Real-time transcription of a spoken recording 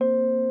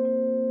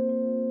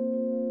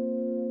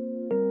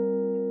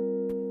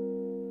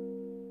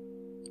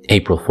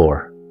April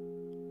 4.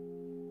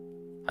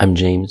 I'm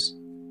James,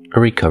 a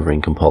recovering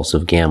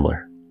compulsive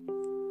gambler.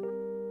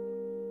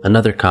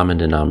 Another common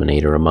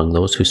denominator among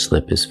those who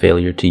slip is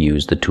failure to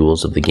use the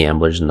tools of the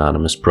Gamblers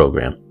Anonymous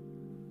program,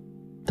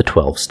 the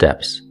 12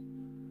 steps.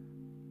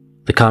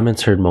 The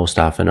comments heard most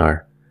often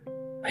are,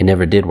 "I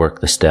never did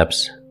work the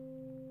steps.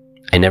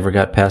 I never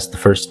got past the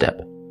first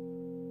step.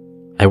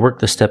 I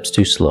worked the steps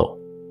too slow,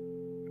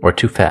 or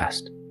too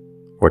fast,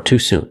 or too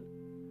soon."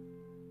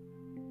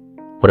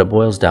 What it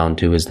boils down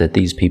to is that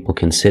these people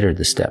considered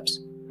the steps,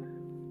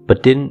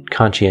 but didn't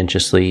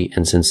conscientiously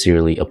and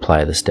sincerely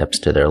apply the steps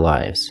to their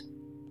lives.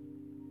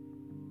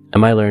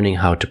 Am I learning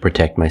how to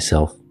protect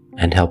myself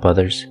and help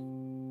others?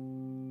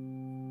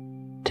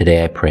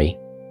 Today I pray,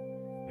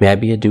 may I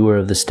be a doer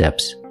of the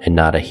steps and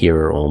not a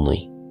hearer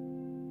only.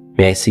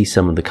 May I see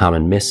some of the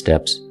common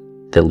missteps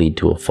that lead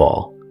to a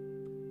fall.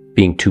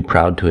 Being too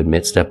proud to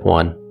admit step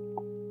 1,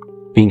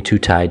 being too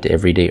tied to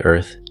everyday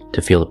earth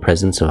to feel the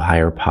presence of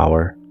higher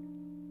power,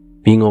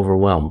 being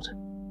overwhelmed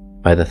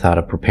by the thought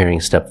of preparing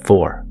step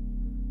 4,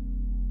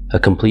 a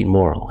complete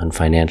moral and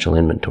financial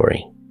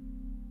inventory,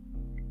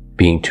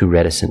 being too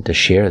reticent to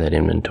share that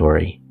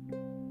inventory.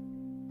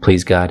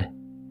 Please God,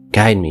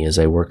 guide me as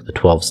I work the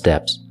 12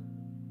 steps.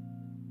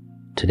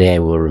 Today I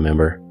will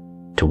remember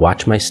to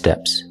watch my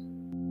steps